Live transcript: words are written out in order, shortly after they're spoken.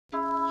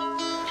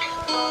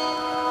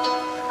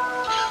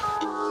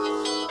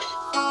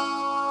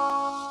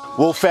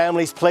Well,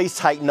 families, please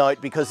take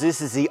note, because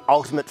this is the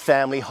ultimate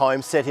family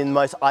home set in the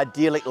most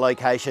idyllic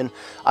location.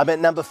 I'm at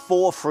number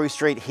 4 Frew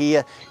Street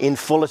here in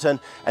Fullarton,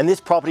 and this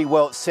property,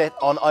 well, it's set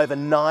on over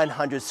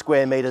 900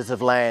 square metres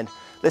of land.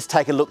 Let's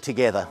take a look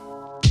together.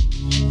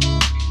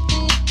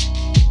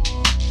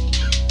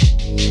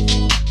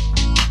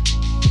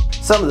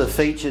 Some of the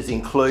features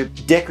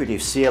include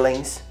decorative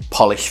ceilings,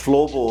 polished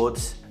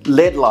floorboards,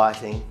 LED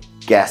lighting,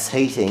 gas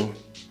heating,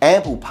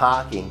 ample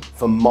parking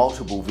for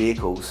multiple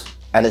vehicles,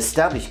 and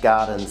established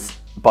gardens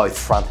both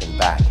front and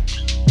back.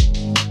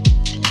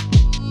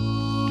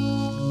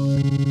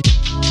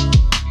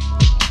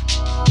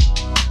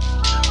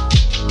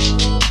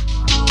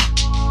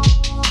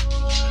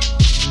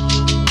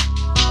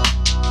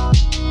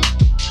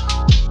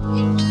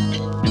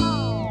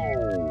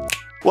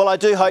 Well, I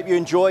do hope you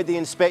enjoyed the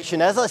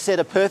inspection. As I said,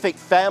 a perfect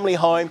family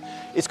home.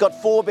 It's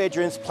got 4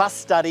 bedrooms plus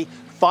study,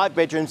 5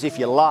 bedrooms if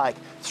you like,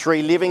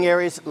 3 living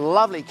areas,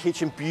 lovely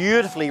kitchen,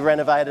 beautifully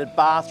renovated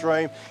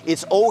bathroom.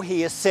 It's all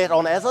here set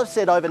on, as I've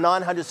said, over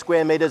 900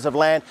 square metres of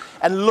land.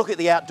 And look at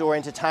the outdoor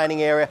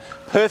entertaining area,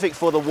 perfect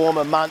for the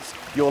warmer months.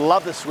 You'll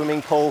love the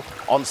swimming pool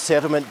on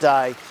settlement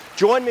day.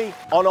 Join me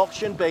on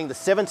auction, being the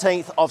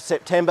 17th of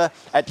September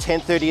at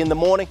 10:30 in the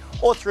morning,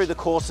 or through the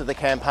course of the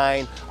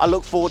campaign. I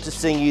look forward to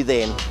seeing you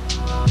then.